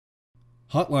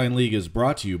Hotline League is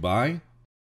brought to you by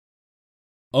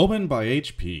Omen by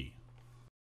HP.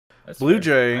 That's Blue fair.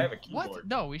 Jay. I have a keyboard. What?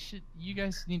 No, we should. You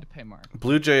guys need to pay Mark.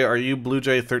 Blue Jay, are you Blue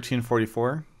Jay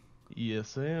 1344?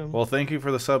 Yes, I am. Well, thank you for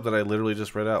the sub that I literally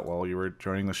just read out while you were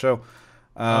joining the show.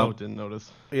 Didn't notice.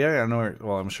 Yeah, no.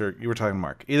 Well, I'm sure you were talking to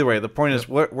Mark. Either way, the point is,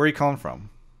 where are you calling from?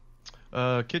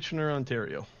 Kitchener,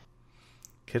 Ontario.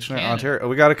 Kitchener, Canada. Ontario. Oh,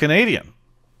 we got a Canadian.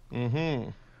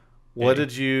 Mm-hmm. What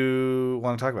did you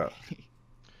want to talk about?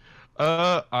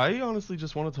 I honestly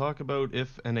just want to talk about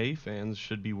if NA fans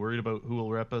should be worried about who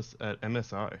will rep us at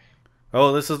MSI.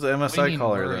 Oh, this is the What do you MSI mean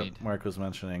caller worried? that Mark was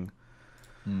mentioning.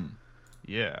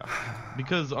 Yeah,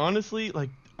 because honestly, like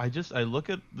I look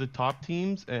at the top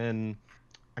teams and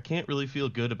I can't really feel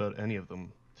good about any of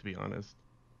them, to be honest.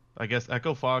 I guess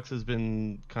Echo Fox has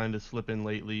been kind of slipping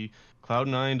lately.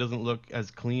 Cloud9 doesn't look as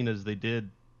clean as they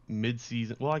did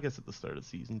mid-season. Well, I guess at the start of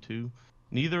season 2.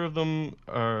 Neither of them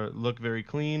look very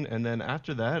clean, and then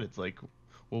after that, it's like,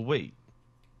 well, wait,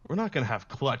 we're not gonna have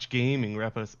Clutch Gaming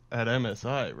rep us at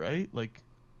MSI, right? Like,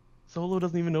 Solo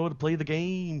doesn't even know how to play the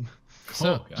game.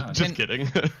 So, God. Just kidding.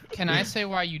 Can I say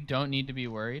why you don't need to be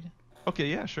worried? Okay,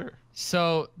 yeah, sure.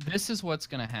 So this is what's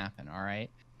gonna happen. All right.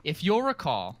 If you'll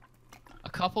recall, a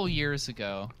couple years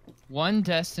ago, one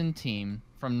Destined team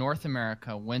from North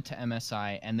America went to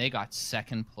MSI and they got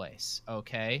second place.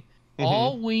 Okay.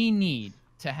 All we need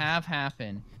to have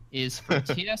happen is for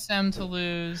TSM to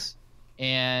lose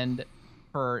and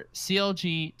for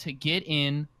CLG to get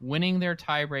in, winning their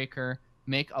tiebreaker,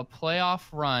 make a playoff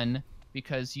run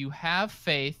because you have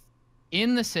faith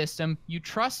in the system. You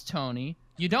trust Tony.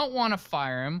 You don't want to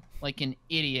fire him like an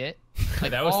idiot.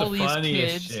 Like That was all the these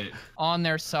funniest kids shit. on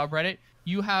their subreddit.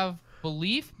 You have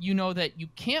belief. You know that you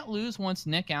can't lose once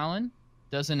Nick Allen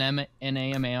does an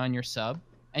AMA on your sub,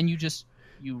 and you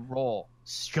roll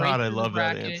straight. God, I through the love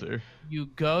that bracket. answer. You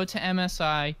go to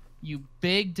MSI. You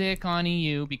big dick on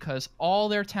EU because all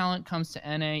their talent comes to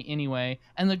NA anyway.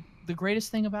 And the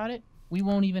greatest thing about it, we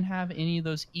won't even have any of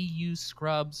those EU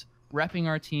scrubs repping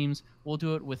our teams. We'll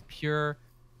do it with pure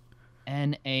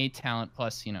NA talent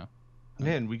plus,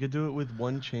 Man, we could do it with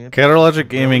one champion. Caterlogic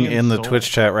Gaming Brilliant in the soul.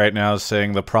 Twitch chat right now is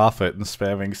saying the Prophet and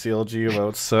spamming CLG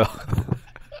votes, so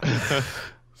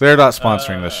they're not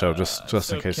sponsoring this show, just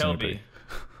So in case Kelby, anybody.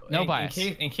 No bias.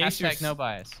 In case Hashtag no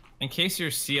bias. In case your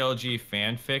CLG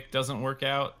fanfic doesn't work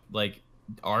out, like,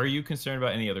 are you concerned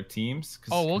about any other teams?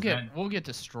 Oh, we'll get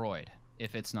destroyed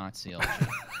if it's not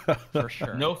CLG. For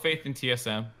sure. No faith in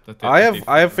TSM. I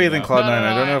have faith in Cloud9. No,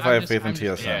 I don't know if I have I'm faith in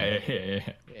just- TSM.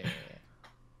 Yeah. Yeah.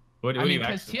 What I do mean, you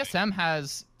because actually?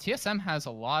 TSM has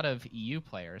a lot of EU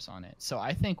players on it, so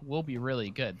I think we'll be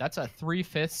really good. That's a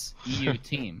 3/5 EU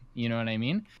team. You know what I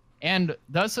mean? And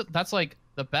that's like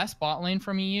the best bot lane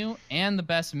from EU and the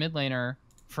best mid laner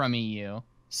from EU.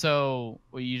 So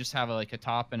you just have a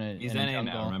top and a. He's and a NA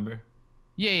jungle. now, remember?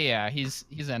 Yeah. He's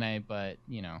NA, but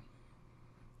All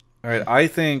right, I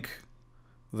think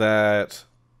that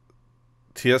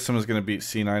TSM is going to beat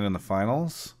C9 in the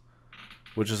finals,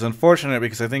 which is unfortunate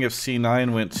because I think if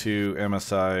C9 went to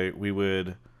MSI, we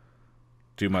would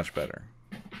do much better.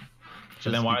 So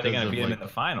then why are they going to because beat of, him in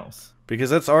the finals? Because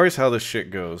that's always how this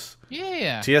shit goes.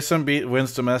 Yeah. TSM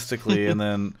wins domestically, and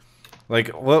then,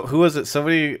 who was it?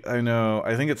 Somebody I know,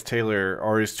 I think it's Taylor,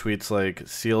 always tweets like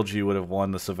CLG would have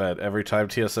won this event every time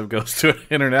TSM goes to an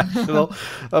international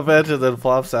event and then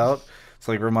flops out. It's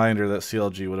like a reminder that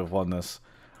CLG would have won this.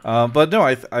 But no,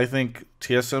 I think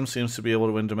TSM seems to be able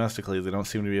to win domestically. They don't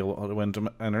seem to be able to win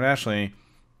internationally,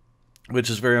 which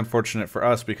is very unfortunate for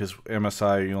us because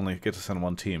MSI, you only get to send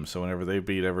one team. So whenever they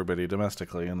beat everybody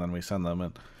domestically and then we send them,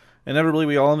 and inevitably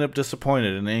we all end up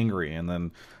disappointed and angry. And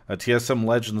then a TSM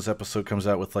Legends episode comes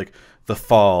out with the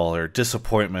fall or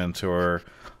disappointment or,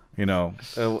 the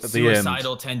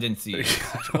Suicidal end. tendencies.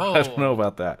 I don't know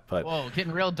about that, but Whoa,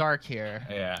 getting real dark here.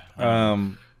 Yeah.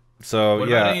 so What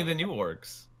yeah. about any of the new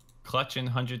orgs? Clutch and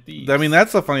 100 Thieves. I mean,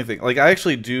 that's the funny thing. I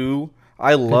actually do.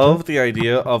 I love the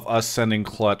idea of us sending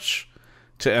Clutch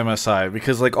to MSI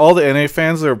because, all the NA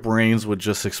fans, their brains would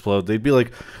just explode. They'd be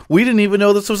like, "We didn't even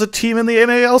know this was a team in the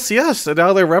NA LCS, and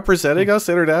now they're representing us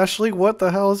internationally. What the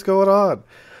hell is going on?"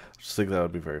 I just think that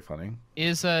would be very funny.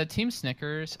 Is Team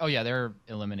Snickers? Oh yeah, they're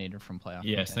eliminated from playoff.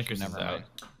 Yeah, contention. Snickers is Never out. mind.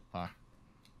 Fuck.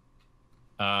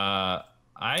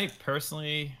 I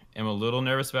personally am a little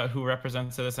nervous about who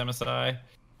represents this MSI.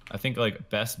 I think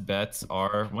best bets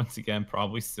are once again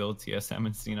probably still TSM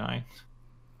and C9.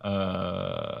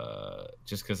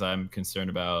 Just because I'm concerned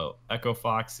about Echo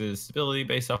Fox's stability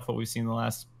based off what we've seen the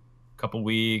last couple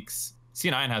weeks.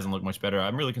 C9 hasn't looked much better.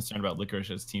 I'm really concerned about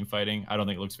Licorice's team fighting. I don't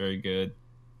think it looks very good,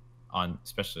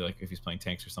 especially if he's playing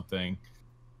tanks or something.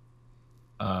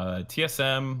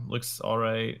 TSM looks all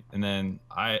right, and then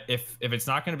if it's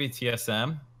not going to be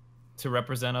TSM to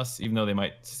represent us, even though they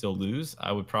might still lose,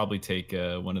 I would probably take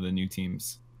one of the new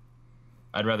teams.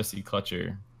 I'd rather see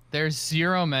Clutcher. There's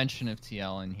zero mention of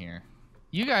TL in here.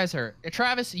 You guys are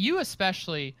Travis. You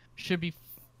especially should be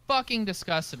fucking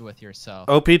disgusted with yourself.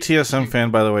 OPTSM fan,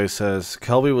 by the way, says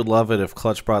Kelby would love it if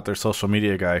Clutch brought their social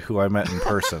media guy, who I met in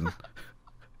person.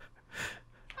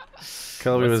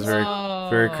 Kelby was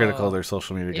very critical of their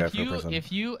social media guy for person.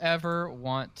 If you ever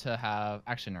want to have,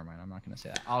 actually, never mind. I'm not going to say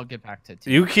that. I'll get back to it.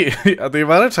 You keep, the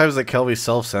amount of times that Kelby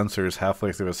self-censors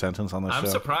halfway through a sentence on the show. I'm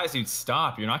surprised you'd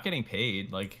stop. You're not getting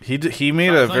paid. Like he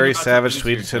made a very savage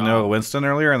tweet to Noah Winston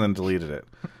earlier and then deleted it.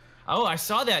 Oh, I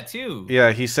saw that too.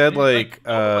 Yeah, he said like,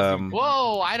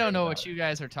 whoa, I don't know what you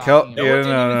guys are talking about. Yeah,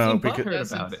 no,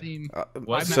 because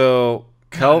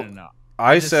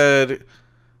I said,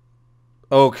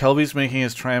 oh, Kelby's making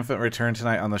his triumphant return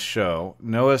tonight on the show.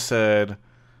 Noah said,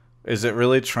 is it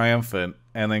really triumphant?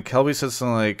 And then Kelby said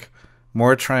something like,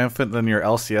 more triumphant than your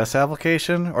LCS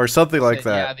application? Or something like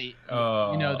that.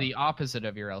 Yeah, the opposite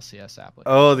of your LCS application.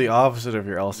 Oh, the opposite of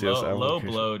your LCS application. Low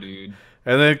blow, dude.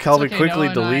 And then Kelby quickly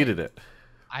deleted it.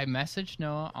 I messaged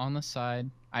Noah on the side.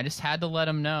 I just had to let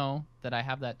him know that I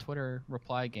have that Twitter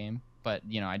reply game. But,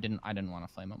 you know, I didn't want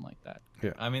to flame him like that.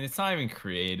 Yeah. I mean, it's not even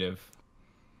creative.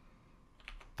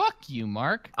 Fuck you,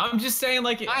 Mark. I'm just saying,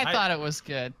 like, I thought it was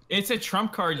good. It's a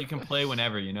trump card you can play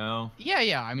whenever, you know?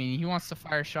 Yeah. I mean, he wants to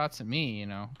fire shots at me, you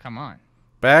know? Come on.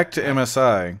 Back to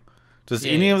MSI. Does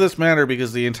any of this matter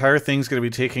because the entire thing's going to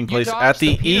be taking place at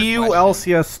the EU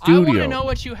LCS Studio? I want to know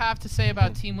what you have to say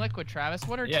about Team Liquid, Travis.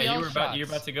 What are TL shots? You're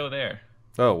about to go there.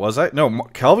 Oh, was I? No,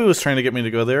 Kelby was trying to get me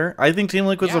to go there. I think Team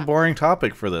Liquid's a boring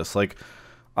topic for this. Like,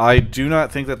 I do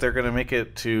not think that they're going to make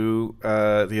it to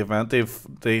the event.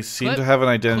 They seem to have an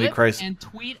identity crisis. And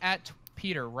tweet at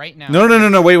Peter right now.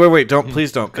 No. Wait.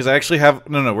 Please don't. Because I actually have...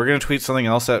 No. We're going to tweet something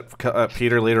else at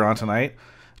Peter later on tonight.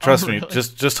 Trust me.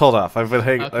 Just hold off. I've been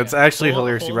hanging. Okay. It's actually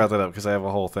hilarious you brought that up because I have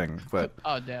a whole thing. But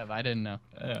oh, Dev, I didn't know.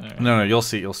 No. You'll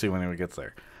see when it gets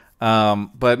there.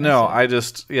 But no, I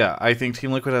think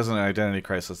Team Liquid has an identity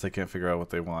crisis. They can't figure out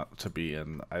what they want to be,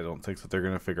 and I don't think that they're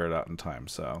going to figure it out in time.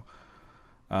 So,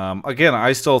 again,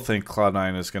 I still think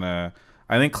Cloud9 is going to...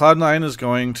 I think Cloud9 is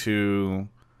going to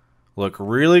look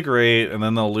really great, and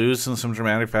then they'll lose in some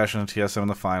dramatic fashion in TSM in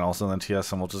the finals, and then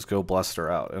TSM will just go bluster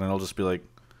out, and it'll just be like...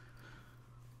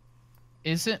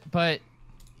 But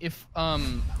if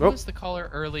who was the caller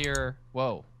earlier?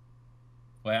 Whoa.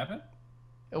 What happened?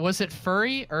 Was it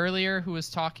Furry earlier who was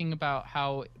talking about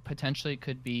how potentially it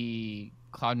could be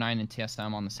Cloud9 and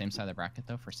TSM on the same side of the bracket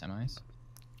though for semis?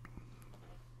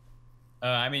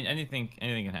 I mean, anything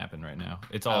can happen right now.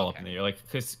 It's all up in the air. Like,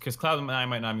 because Cloud9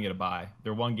 might not even get a bye.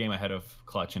 They're one game ahead of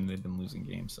Clutch, and they've been losing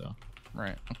games. So.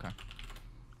 Right. Okay.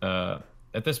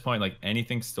 At this point, like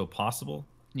anything's still possible.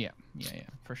 Yeah,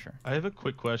 for sure. I have a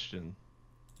quick question,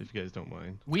 if you guys don't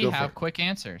mind. We have quick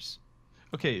answers.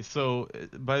 Okay, so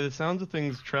by the sounds of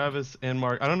things, Travis and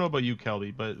Mark, I don't know about you,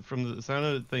 Kelby, but from the sound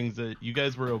of things that you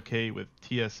guys were okay with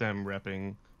TSM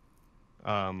repping.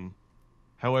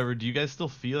 However, do you guys still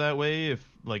feel that way if,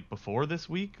 like, before this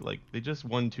week? Like, they just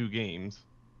won 2 games.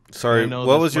 Sorry,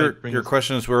 what was your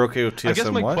question? Is we're okay with TSM? I guess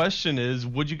my question is,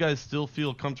 would you guys still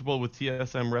feel comfortable with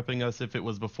TSM repping us if it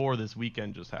was before this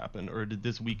weekend just happened, or did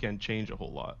this weekend change a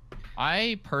whole lot?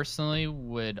 I personally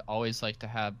would always like to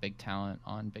have big talent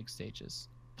on big stages.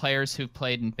 Players who've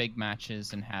played in big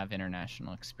matches and have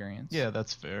international experience. Yeah,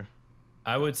 that's fair.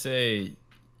 I would say,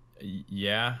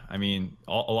 yeah. I mean,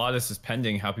 a lot of this is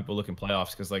pending how people look in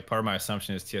playoffs, because like part of my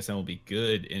assumption is TSM will be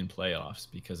good in playoffs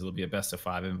because it'll be a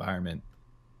best-of-5 environment.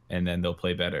 And then they'll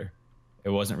play better. It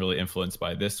wasn't really influenced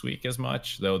by this week as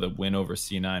much, though the win over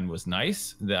C9 was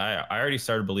nice. I already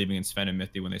started believing in Sven and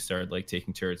Mithy when they started like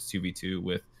taking turrets 2v2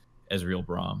 with Ezreal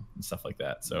Braum and stuff like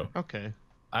that. So okay,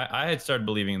 I had started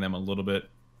believing in them a little bit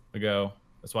ago.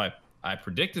 That's why I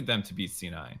predicted them to beat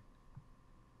C9.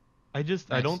 I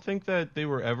don't think that they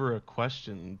were ever a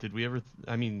question. Did we ever?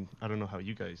 I mean, I don't know how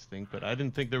you guys think, but I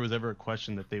didn't think there was ever a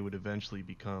question that they would eventually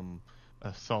become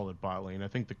a solid bot lane. I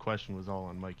think the question was all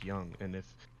on Mike Young, and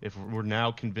if we're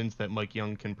now convinced that Mike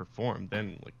Young can perform,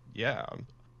 then like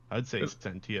I'd say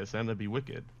send TSM. That'd be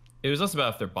wicked. It was less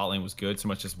about if their bot lane was good, so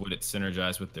much as would it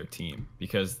synergize with their team,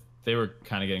 because they were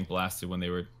kind of getting blasted when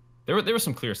there were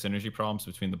some clear synergy problems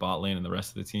between the bot lane and the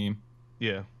rest of the team.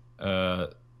 Yeah.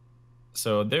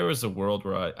 So there was a world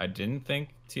where I didn't think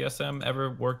TSM ever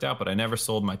worked out, but I never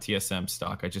sold my TSM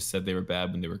stock. I just said they were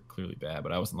bad when they were clearly bad,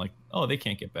 but I wasn't like, oh, they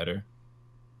can't get better.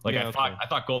 Like yeah, I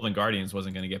thought Golden Guardians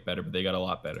wasn't going to get better, but they got a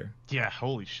lot better. Yeah,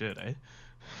 holy shit, eh?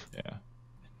 Yeah.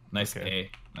 Nice Okay.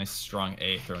 nice strong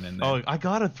A thrown in there. Oh, I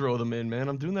gotta throw them in, man.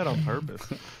 I'm doing that on purpose.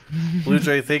 Blue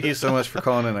Jay, thank you so much for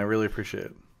calling in. I really appreciate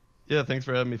it. Yeah, thanks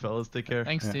for having me, fellas. Take care.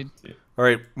 Thanks, Yeah. dude. All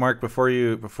right, Mark. Before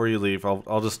you leave,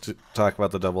 I'll just talk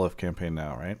about the Double F campaign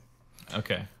now, right?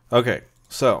 Okay. Okay.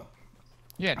 So,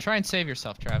 Yeah, try and save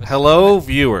yourself, Travis. hello,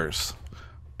 viewers.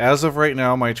 As of right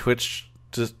now, my Twitch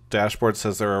dashboard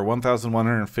says there are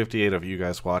 1,158 of you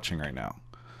guys watching right now.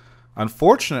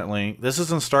 Unfortunately, this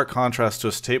is in stark contrast to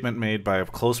a statement made by a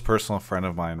close personal friend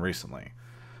of mine recently.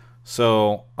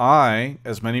 So I,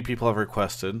 as many people have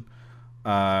requested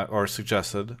or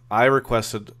suggested, I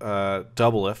requested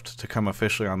Doublelift to come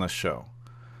officially on this show.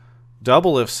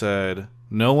 Doublelift said,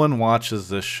 no one watches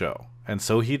this show, and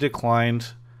so he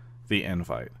declined the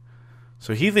invite.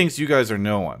 So he thinks you guys are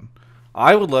no one.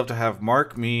 I would love to have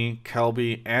Mark, me,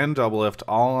 Kelby, and Doublelift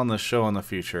all on the show in the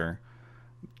future,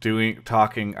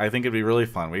 talking. I think it'd be really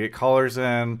fun. We get callers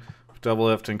in.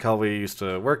 Doublelift and Kelby used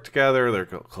to work together. They're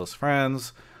close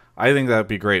friends. I think that'd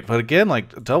be great. But again,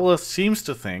 like, Doublelift seems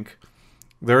to think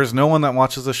there is no one that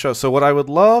watches the show. So what I would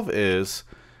love is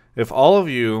if all of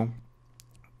you,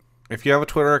 if you have a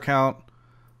Twitter account,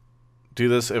 do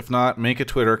this. If not, make a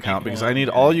Twitter account, because I need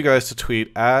all you guys to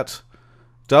tweet at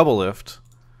Doublelift.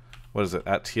 What is it?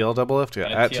 At TL Doublelift? Yeah,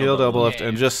 at TL Doublelift,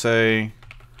 and just say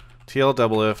TL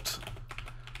Doublelift.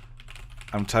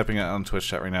 I'm typing it on Twitch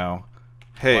chat right now.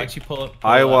 Hey, Why don't you pull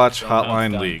I up watch show 'em how it's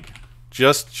Hotline done. League.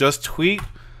 Just tweet,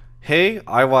 hey,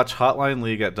 I watch Hotline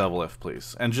League at Doublelift,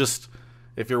 please. And just,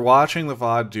 if you're watching the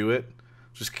VOD, do it.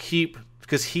 Just keep,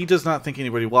 because he does not think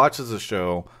anybody watches the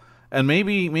show. And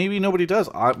maybe nobody does.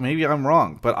 Maybe I'm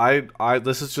wrong. But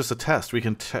this is just a test. We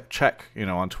can check,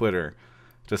 on Twitter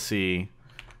to see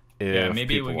if Yeah,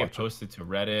 maybe it people would watch get posted to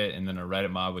Reddit, and then a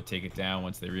Reddit mob would take it down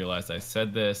once they realized I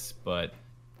said this. But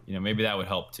maybe that would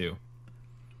help too.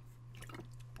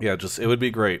 Yeah, it would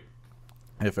be great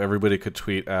if everybody could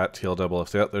tweet at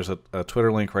TLWF. Yeah, there's a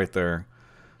Twitter link right there.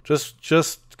 Just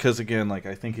because, again, like,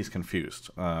 I think he's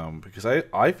confused. Because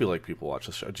I feel like people watch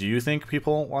this show. Do you think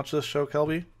people watch this show,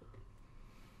 Kelby?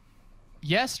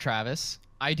 Yes, Travis.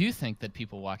 I do think that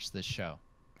people watch this show.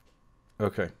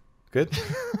 Okay, good.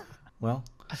 Well,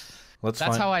 That's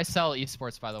how I sell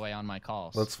esports, by the way, on my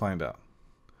calls. Let's find out.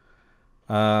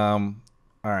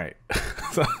 All right.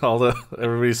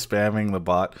 Everybody's spamming the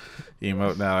bot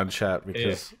emote now in chat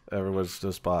because everyone's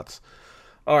just bots.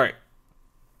 All right.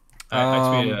 I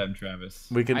tweeted at him, Travis.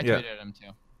 We can I tweeted him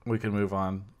too. We can move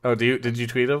on. Oh, did you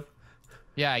tweet him?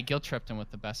 Yeah, I guilt tripped him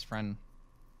with the best friend.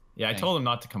 Yeah, I told him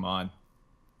not to come on.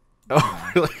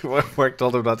 Oh, really? Mark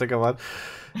told him not to come on?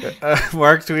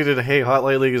 Mark tweeted, hey,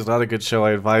 Hotline League is not a good show.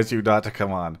 I advise you not to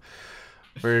come on.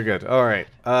 Very good. All right.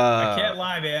 I can't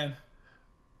lie, man.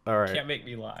 All right. Can't make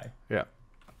me lie. Yeah.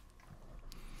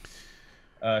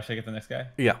 Should I get the next guy?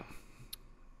 Yeah.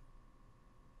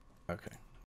 Okay.